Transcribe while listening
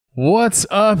What's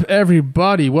up,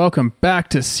 everybody? Welcome back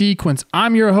to Sequence.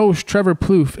 I'm your host, Trevor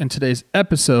Plouffe, and today's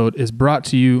episode is brought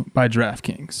to you by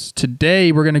DraftKings.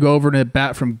 Today, we're going to go over an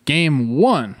at-bat from Game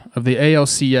 1 of the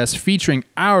ALCS featuring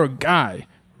our guy,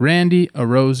 Randy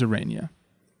Arozarena.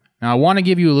 Now, I want to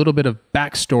give you a little bit of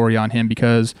backstory on him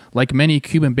because, like many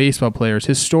Cuban baseball players,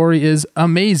 his story is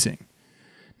amazing.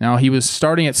 Now, he was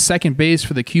starting at second base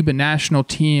for the Cuban national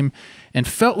team and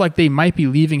felt like they might be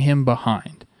leaving him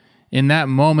behind. In that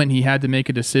moment, he had to make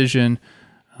a decision.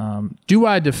 Do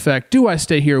I defect? Do I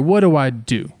stay here? What do I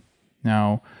do?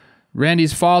 Now,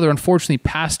 Randy's father unfortunately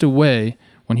passed away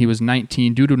when he was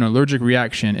 19 due to an allergic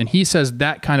reaction, and he says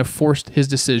that kind of forced his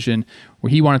decision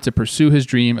where he wanted to pursue his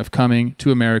dream of coming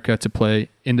to America to play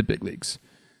in the big leagues.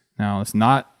 Now, it's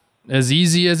not as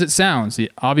easy as it sounds.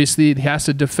 Obviously, he has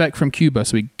to defect from Cuba,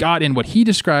 so he got in what he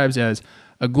describes as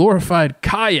a glorified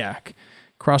kayak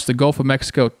across the Gulf of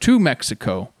Mexico to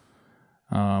Mexico.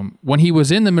 When he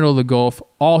was in the middle of the Gulf,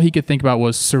 all he could think about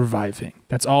was surviving.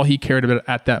 That's all he cared about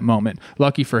at that moment.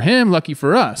 Lucky for him, lucky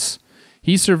for us.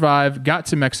 He survived, got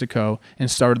to Mexico,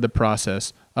 and started the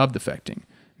process of defecting.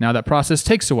 Now, that process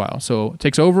takes a while, so it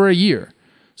takes over a year.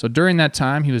 So during that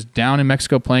time, he was down in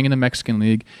Mexico playing in the Mexican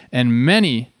League, and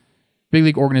many big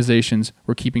league organizations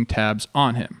were keeping tabs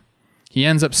on him. He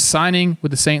ends up signing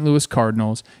with the St. Louis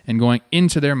Cardinals and going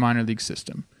into their minor league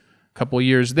system. A couple of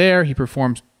years there, he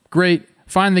performs great.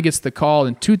 Finally gets the call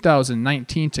in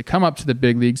 2019 to come up to the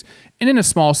big leagues, and in a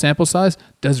small sample size,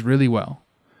 does really well.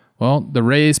 Well, the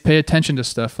Rays pay attention to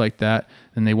stuff like that,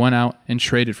 and they went out and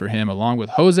traded for him along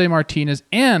with Jose Martinez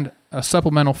and a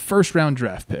supplemental first-round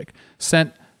draft pick.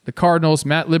 Sent the Cardinals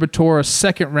Matt Liberatore a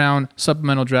second-round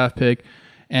supplemental draft pick,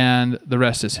 and the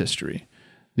rest is history.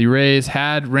 The Rays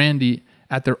had Randy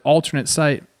at their alternate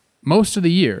site most of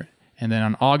the year, and then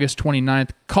on August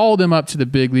 29th, called him up to the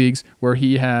big leagues where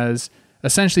he has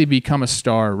essentially become a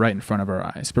star right in front of our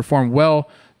eyes. Performed well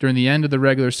during the end of the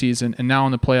regular season, and now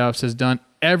in the playoffs has done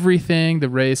everything the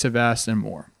Rays have asked and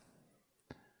more.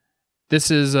 This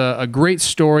is a great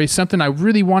story, something I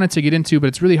really wanted to get into, but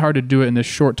it's really hard to do it in this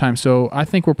short time. So I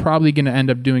think we're probably going to end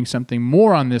up doing something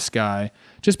more on this guy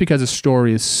just because the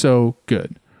story is so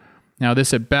good. Now,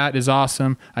 this at-bat is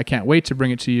awesome. I can't wait to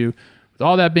bring it to you. With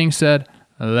all that being said,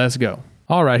 let's go.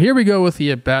 All right, here we go with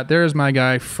the at-bat. There's my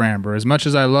guy, Framber. As much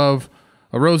as I love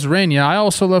Arozarena, I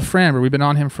also love Framber. We've been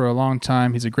on him for a long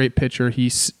time. He's a great pitcher. He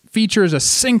features a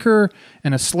sinker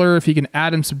and a slurve. He can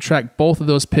add and subtract both of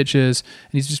those pitches,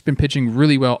 and he's just been pitching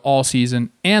really well all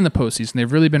season and the postseason.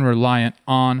 They've really been reliant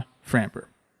on Framber.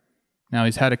 Now,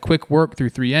 he's had a quick work through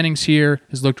 3 innings here.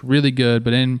 He's looked really good,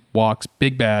 but in walks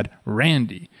big bad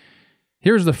Randy.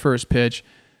 Here's the first pitch.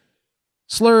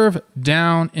 Slurve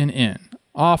down and in.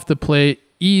 Off the plate.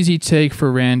 Easy take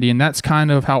for Randy, and that's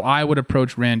kind of how I would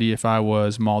approach Randy if I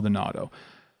was Maldonado.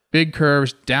 Big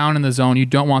curves, down in the zone. You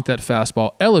don't want that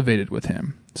fastball elevated with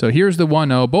him. So here's the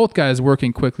 1-0. Both guys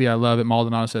working quickly. I love it.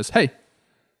 Maldonado says, hey,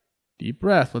 deep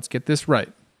breath. Let's get this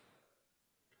right.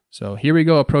 So here we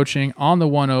go, approaching on the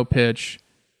 1-0 pitch,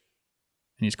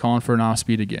 and he's calling for an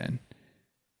off-speed again.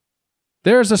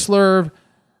 There's a slurve.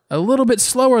 A little bit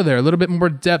slower there, a little bit more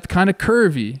depth, kind of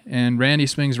curvy, and Randy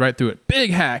swings right through it.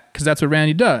 Big hack, because that's what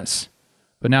Randy does.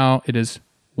 But now it is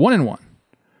 1-1.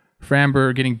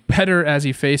 Framber getting better as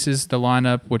he faces the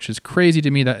lineup, which is crazy to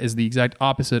me. That is the exact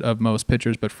opposite of most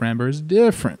pitchers, but Framber is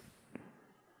different.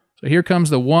 So here comes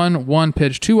the 1-1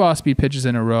 pitch, 2 off-speed pitches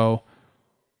in a row,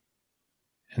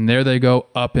 and there they go,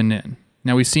 up and in.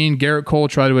 Now, we've seen Garrett Cole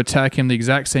try to attack him the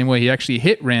exact same way. He actually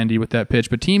hit Randy with that pitch,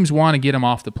 but teams want to get him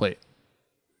off the plate.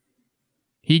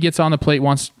 He gets on the plate,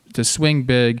 wants to swing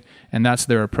big, and that's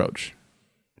their approach.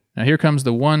 Now here comes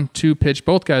the 1-2 pitch.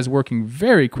 Both guys working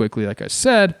very quickly, like I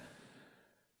said.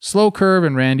 Slow curve,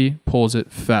 and Randy pulls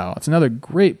it foul. It's another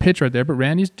great pitch right there, but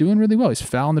Randy's doing really well. He's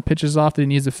fouling the pitches off that he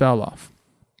needs to foul off.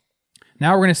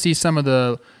 Now we're going to see some of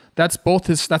that's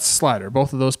slider,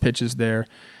 both of those pitches there.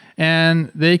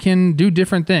 And they can do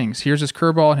different things. Here's his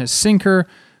curveball and his sinker.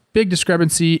 Big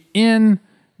discrepancy in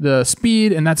the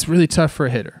speed, and that's really tough for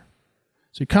a hitter.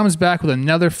 So he comes back with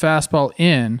another fastball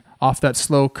in off that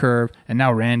slow curve, and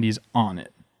now Randy's on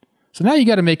it. So now you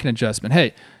got to make an adjustment.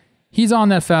 Hey, he's on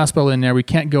that fastball in there. We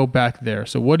can't go back there.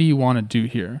 So what do you want to do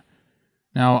here?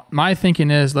 Now, my thinking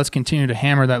is let's continue to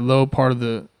hammer that low part of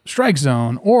the strike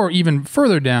zone or even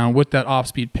further down with that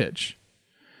off-speed pitch.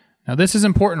 Now, this is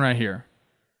important right here.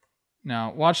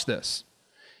 Now, watch this.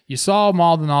 You saw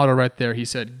Maldonado right there. He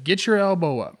said, get your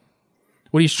elbow up.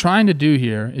 What he's trying to do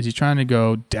here is he's trying to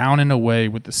go down and away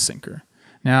with the sinker.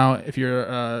 Now, if you're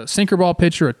a sinker ball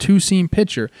pitcher, a two-seam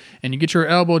pitcher, and you get your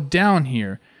elbow down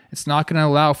here, it's not going to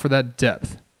allow for that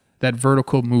depth. that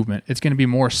vertical movement. It's going to be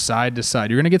more side to side.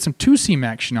 You're going to get some two-seam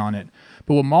action on it.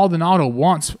 But what Maldonado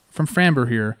wants from Framber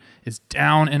here is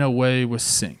down and away with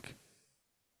sink.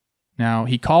 Now,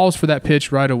 he calls for that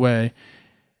pitch right away,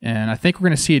 and I think we're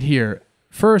going to see it here.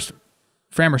 First,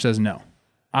 Framber says no.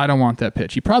 I don't want that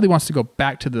pitch. He probably wants to go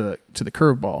back to the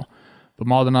curveball. But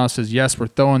Maldonado says, yes, we're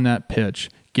throwing that pitch.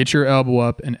 Get your elbow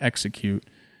up and execute.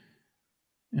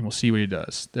 And we'll see what he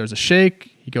does. There's a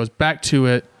shake. He goes back to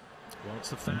it.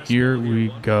 And here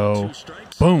we go.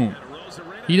 Boom.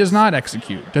 He does not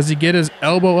execute. Does he get his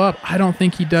elbow up? I don't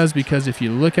think he does, because if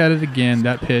you look at it again,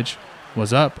 that pitch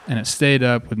was up and it stayed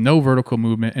up with no vertical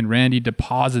movement, and Randy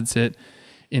deposits it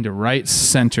into right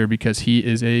center because he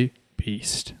is a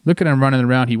beast. Look at him running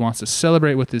around. He wants to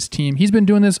celebrate with his team. He's been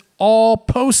doing this all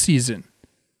postseason.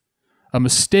 A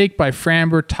mistake by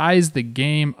Framber ties the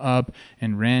game up,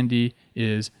 and Randy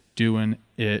is doing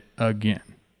it again.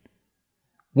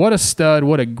 What a stud.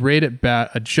 What a great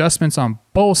at-bat. Adjustments on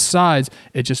both sides.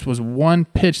 It just was one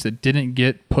pitch that didn't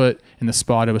get put in the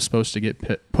spot it was supposed to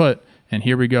get put. And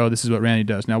here we go. This is what Randy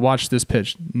does. Now watch this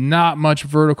pitch. Not much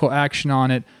vertical action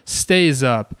on it. Stays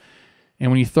up.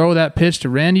 And when you throw that pitch to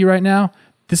Randy right now,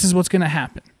 this is what's going to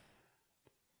happen.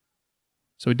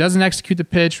 So he doesn't execute the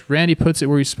pitch. Randy puts it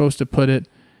where he's supposed to put it.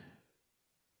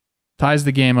 Ties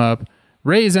the game up.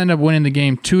 Rays end up winning the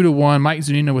game 2-1. Mike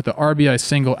Zunino with the RBI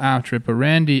single after it. But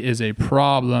Randy is a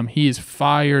problem. He is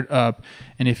fired up.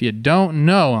 And if you don't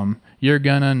know him, you're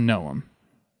going to know him.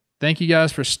 Thank you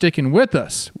guys for sticking with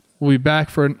us. We'll be back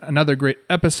for another great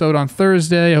episode on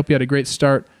Thursday. I hope you had a great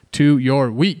start to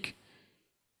your week.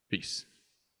 Peace.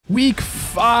 Week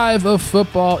 5 of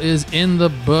football is in the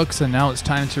books, and now it's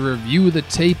time to review the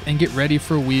tape and get ready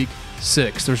for week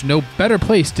 6. There's no better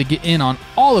place to get in on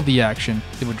all of the action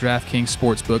than with DraftKings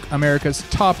Sportsbook, America's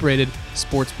top-rated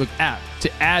sportsbook app.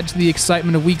 To add to the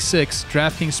excitement of week 6,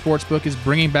 DraftKings Sportsbook is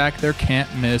bringing back their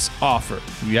can't-miss offer.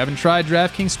 If you haven't tried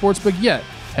DraftKings Sportsbook yet,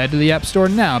 head to the App Store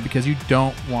now because you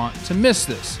don't want to miss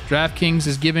this. DraftKings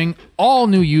is giving all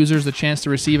new users the chance to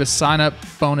receive a sign-up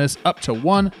bonus up to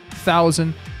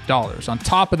 $1,000. On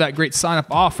top of that great sign-up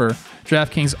offer,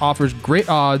 DraftKings offers great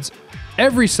odds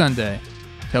every Sunday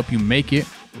to help you make it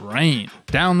rain.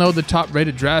 Download the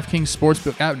top-rated DraftKings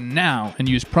Sportsbook app now and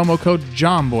use promo code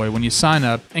Jomboy when you sign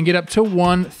up and get up to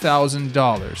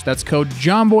 $1,000. That's code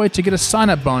Jomboy to get a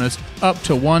sign-up bonus up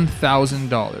to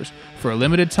 $1,000 for a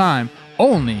limited time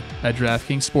only at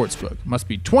DraftKings Sportsbook. Must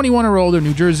be 21 or older,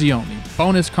 New Jersey only.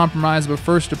 Bonus comprised of a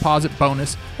first deposit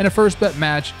bonus and a first bet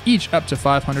match, each up to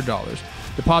 $500.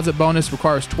 Deposit bonus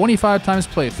requires 25 times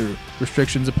playthrough.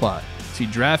 Restrictions apply. See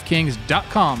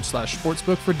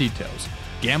DraftKings.com/sportsbook for details.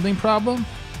 Gambling problem?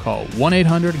 Call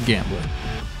 1-800-GAMBLER.